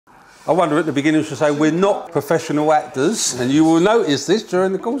I wonder at the beginning we should say we're not professional actors, and you will notice this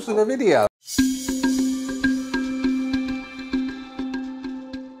during the course of the video.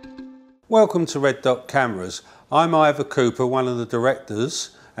 Welcome to Red Dot Cameras. I'm Ivor Cooper, one of the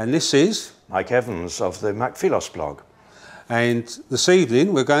directors, and this is Mike Evans of the MacPhilos blog. And this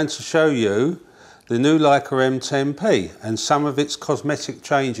evening we're going to show you the new Leica M10-P and some of its cosmetic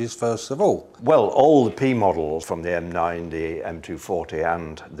changes first of all. Well, all the P models from the M9, the M240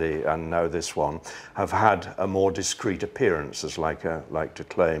 and now this one have had a more discreet appearance, as Leica like to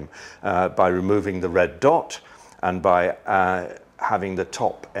claim, by removing the red dot and by having the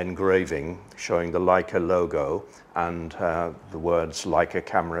top engraving showing the Leica logo and the words Leica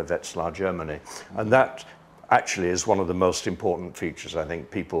Camera Wetzlar Germany. And that actually is one of the most important features. I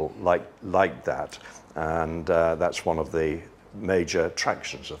think people like that, and that's one of the major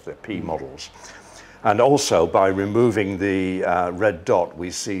attractions of the P models. And also by removing the red dot,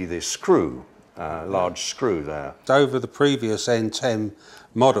 we see the screw, large screw there. Over the previous M10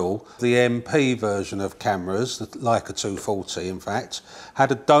 model, the MP version of cameras, the Leica 240 in fact,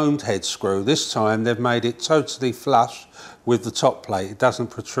 had a domed head screw. This time they've made it totally flush with the top plate. It doesn't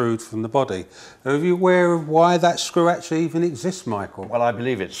protrude from the body. Are you aware of why that screw actually even exists, Michael? Well, I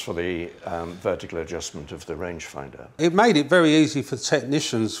believe it's for the vertical adjustment of the rangefinder. It made it very easy for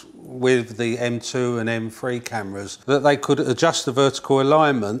technicians with the M2 and M3 cameras that they could adjust the vertical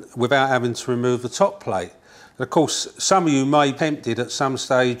alignment without having to remove the top plate. Of course, some of you may be tempted at some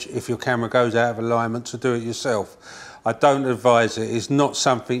stage, if your camera goes out of alignment, to do it yourself. I don't advise it. It's not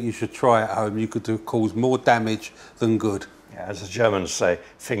something you should try at home. You could cause more damage than good. Yeah, as the Germans say,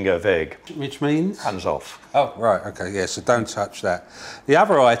 Finger weg. Which means? Hands off. Oh, right, okay, yeah, so don't touch that. The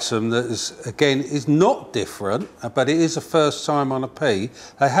other item that is, again, is not different, but it is a first time on a P.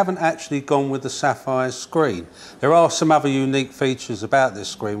 They haven't actually gone with the sapphire screen. There are some other unique features about this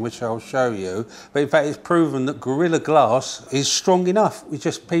screen, which I'll show you, but in fact it's proven that Gorilla Glass is strong enough. It's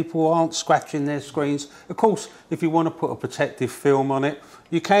just people aren't scratching their screens. Of course, if you want to put a protective film on it,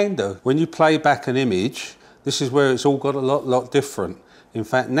 you can do. When you play back an image, this is where it's all got a lot different. In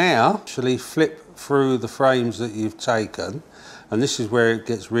fact, now, actually flip through the frames that you've taken, and this is where it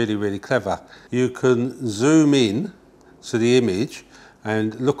gets really clever. You can zoom in to the image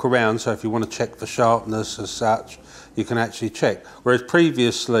and look around, so if you want to check for sharpness as such, you can actually check. Whereas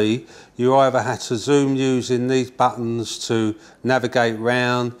previously, you either had to zoom using these buttons to navigate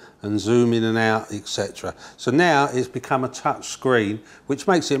round and zoom in and out, etc. So now it's become a touch screen, which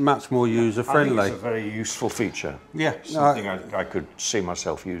makes it much more user-friendly. I think it's a very useful feature. Yeah. Something I could see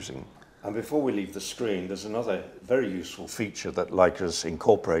myself using. And before we leave the screen, there's another very useful feature that Leica's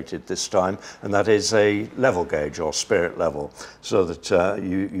incorporated this time, and that is a level gauge or spirit level, so that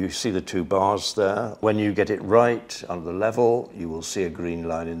you see the two bars there. When you get it right on the level, you will see a green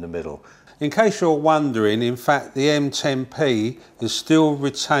line in the middle. In case you're wondering, in fact, the M10-P has still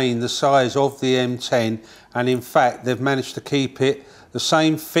retained the size of the M10, and in fact, they've managed to keep it the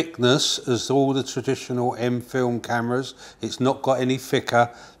same thickness as all the traditional M-film cameras. It's not got any thicker.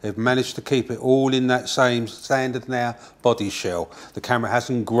 They've managed to keep it all in that same standard now body shell. The camera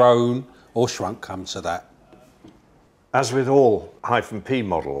hasn't grown or shrunk, come to that. As with all -P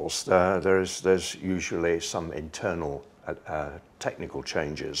models, there's usually some internal technical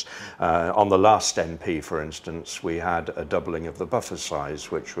changes. On the last MP, for instance, we had a doubling of the buffer size,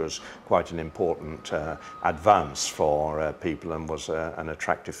 which was quite an important advance for people and was an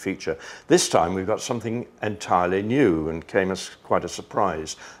attractive feature. This time we've got something entirely new and came as quite a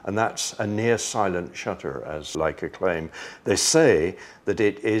surprise, and that's a near silent shutter, as Leica claim. They say that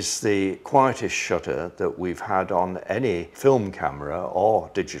it is the quietest shutter that we've had on any film camera or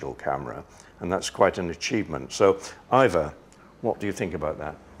digital camera, and that's quite an achievement. So, Ivor, what do you think about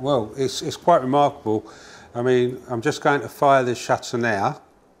that? Well, it's quite remarkable. I mean, I'm just going to fire this shutter now.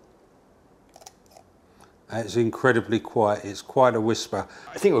 It's incredibly quiet. It's quite a whisper.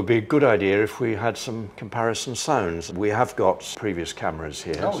 I think it would be a good idea if we had some comparison sounds. We have got previous cameras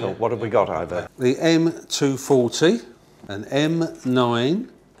here, so yeah. What have we got, Ivor? The M240, an M9,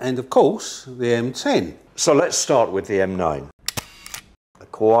 and of course, the M10. So let's start with the M9.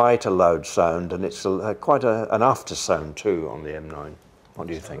 Quite a loud sound, and it's quite an after sound too on the M9. What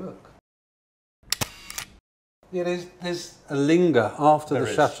do you think? Yeah, there's a linger after the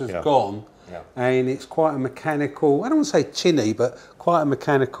shutter's gone, and it's quite a mechanical, I don't want to say tinny, but quite a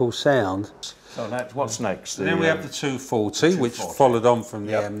mechanical sound. So what's next? And then we have the 240, which followed on from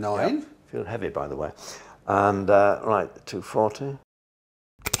the M9. Yep. Feel heavy, by the way. And right, the 240.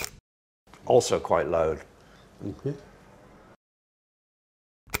 Also quite loud. Mm-hmm.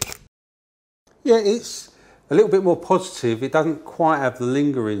 Yeah, it's a little bit more positive. It doesn't quite have the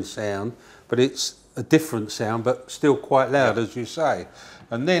lingering sound, but it's a different sound, but still quite loud, as you say.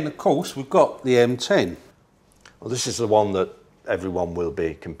 And then, of course, we've got the M10. Well, this is the one that everyone will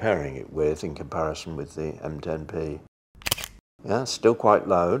be comparing it with in comparison with the M10-P. Yeah, still quite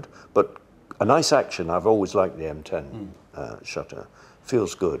loud, but a nice action. I've always liked the M10 shutter.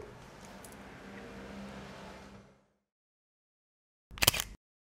 Feels good.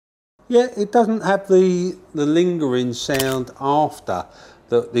 Yeah, it doesn't have the lingering sound after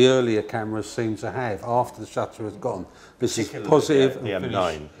that the earlier cameras seem to have after the shutter has gone. This is positive. The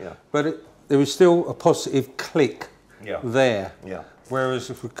M9, yeah. But there is still a positive click there. Yeah. Whereas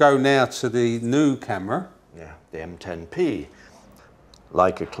if we go now to the new camera. Yeah, the M10-P.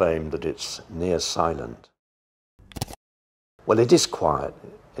 Leica claimed that it's near silent. Well, it is quiet.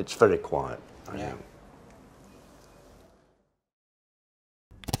 It's very quiet. Yeah.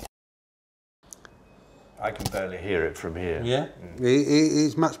 I can barely hear it from here. Yeah, it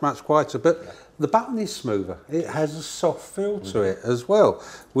is much quieter, but the button is smoother. It has a soft feel to it as well,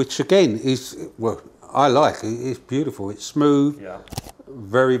 which again is, well, I like it. It's beautiful. It's smooth. Yeah.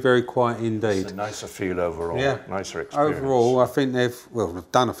 Very quiet indeed. It's a nicer feel overall. Yeah. Nicer experience. Overall, I think they've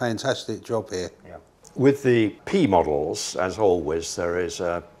done a fantastic job here. Yeah. With the P models, as always, there is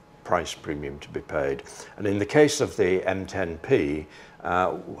a price premium to be paid. And in the case of the M10-P,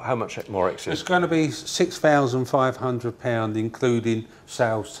 how much more expensive? It's going to be £6,500, including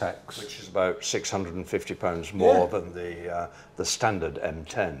sales tax, which is about £650 more than the standard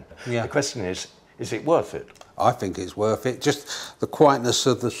M10. Yeah. The question is it worth it? I think it's worth it. Just the quietness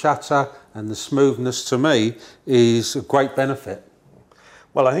of the shutter and the smoothness to me is a great benefit.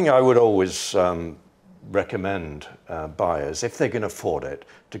 Well, I think I would always recommend buyers, if they can afford it,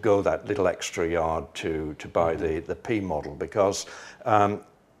 to go that little extra yard to buy the P model, because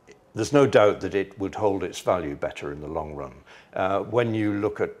there's no doubt that it would hold its value better in the long run. When you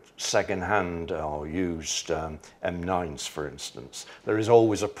look at second-hand or used M9s, for instance, there is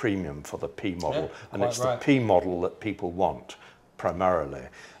always a premium for the P model, and it's the P model that people want primarily.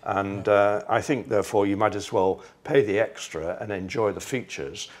 And I think, therefore, you might as well pay the extra and enjoy the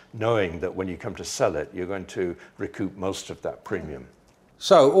features, knowing that when you come to sell it, you're going to recoup most of that premium.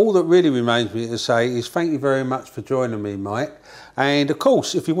 So all that really remains me to say is thank you very much for joining me, Mike. And of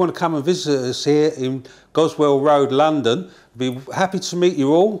course, if you want to come and visit us here in Goswell Road, London, I'd be happy to meet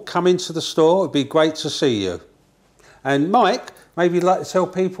you all. Come into the store, it'd be great to see you. And Mike, maybe you'd like to tell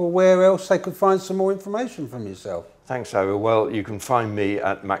people where else they could find some more information from yourself. Thanks, Ivor. Well, you can find me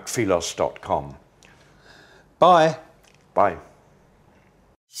at macphilos.com. Bye. Bye.